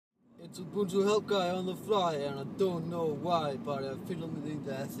It's Ubuntu help guy on the fly, and I don't know why, but I feel something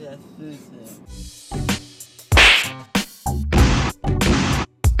that's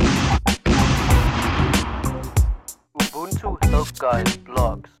Ubuntu help guy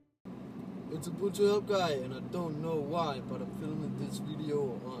blogs. It's Ubuntu help guy, and I don't know why, but I'm filming this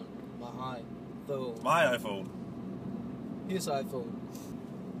video on my iPhone. My iPhone. His iPhone.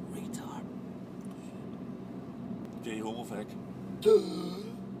 Retard. Gay homofag.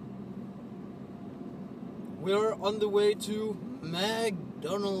 We're on the way to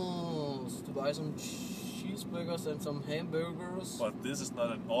McDonald's to buy some cheeseburgers and some hamburgers. But this is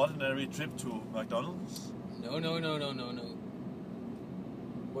not an ordinary trip to McDonald's. No.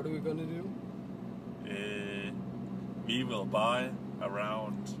 What are we gonna do? We will buy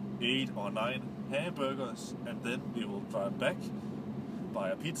around 8 or 9 hamburgers, and then we will drive back, buy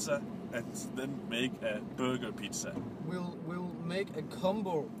a pizza, and then make a burger pizza. We'll make a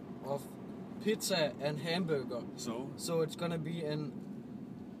combo of pizza and hamburger. So it's gonna be an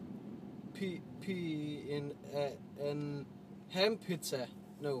ham pizza.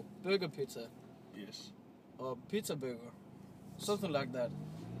 No, burger pizza. Yes. Or pizza burger. Something like that.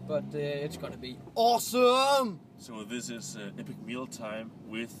 But it's gonna be awesome! So this is epic meal time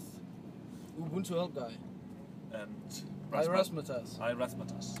with Ubuntu help guy. and I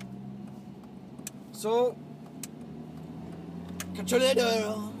Rasmatas. So, catch you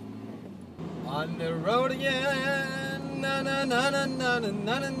later! On the road again, na na na na na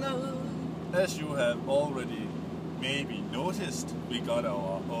na na na. As you have already maybe noticed, we got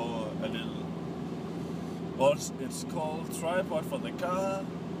our a little, what it's called, tripod for the car,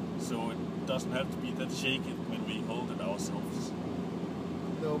 so it doesn't have to be that shaky when we hold it ourselves.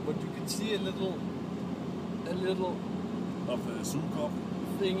 No, but you can see a little Of the zoo cup.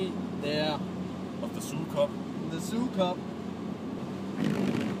 thingy there. Of the zoo cup. The zoo cup.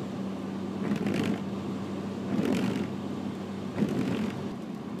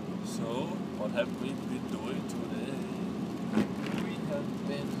 So, what have we been doing today? We have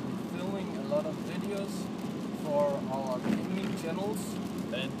been filming a lot of videos for our gaming channels.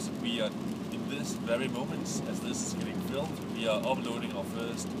 And we are, in this very moment, as this is getting filmed, we are uploading our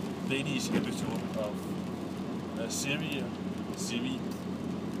first Danish episode of a series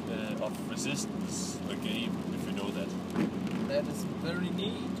of Resistance, the game, if you know that. That is very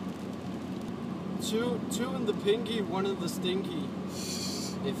neat. Two in the pinky, one in the stinky.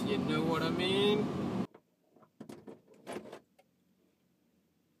 If you know what I mean.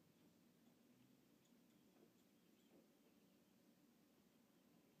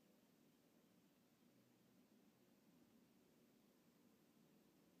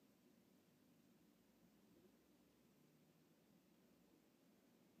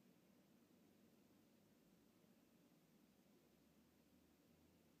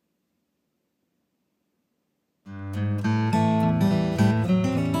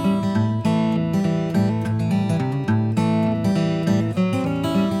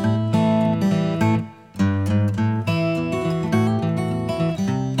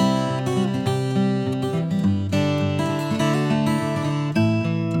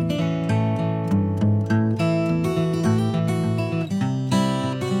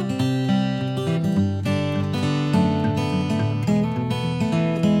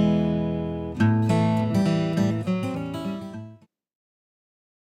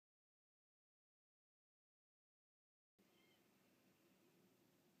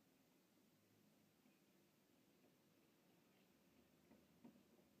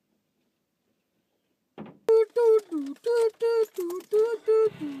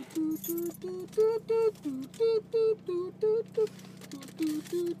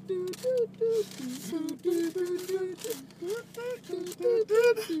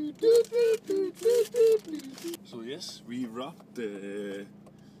 So yes, we robbed the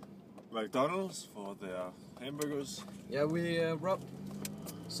McDonald's for their hamburgers. Yeah, we robbed.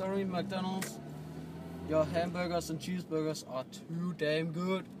 Sorry, McDonald's. Your hamburgers and cheeseburgers are too damn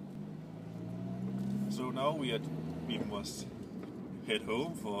good. So now we must head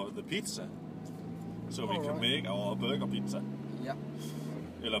home for the pizza, so we can make our burger pizza. Yeah.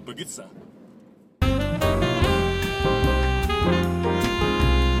 Eller Burgizza.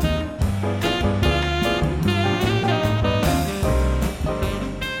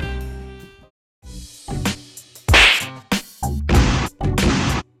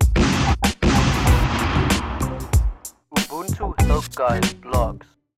 Ubuntu help guy blog.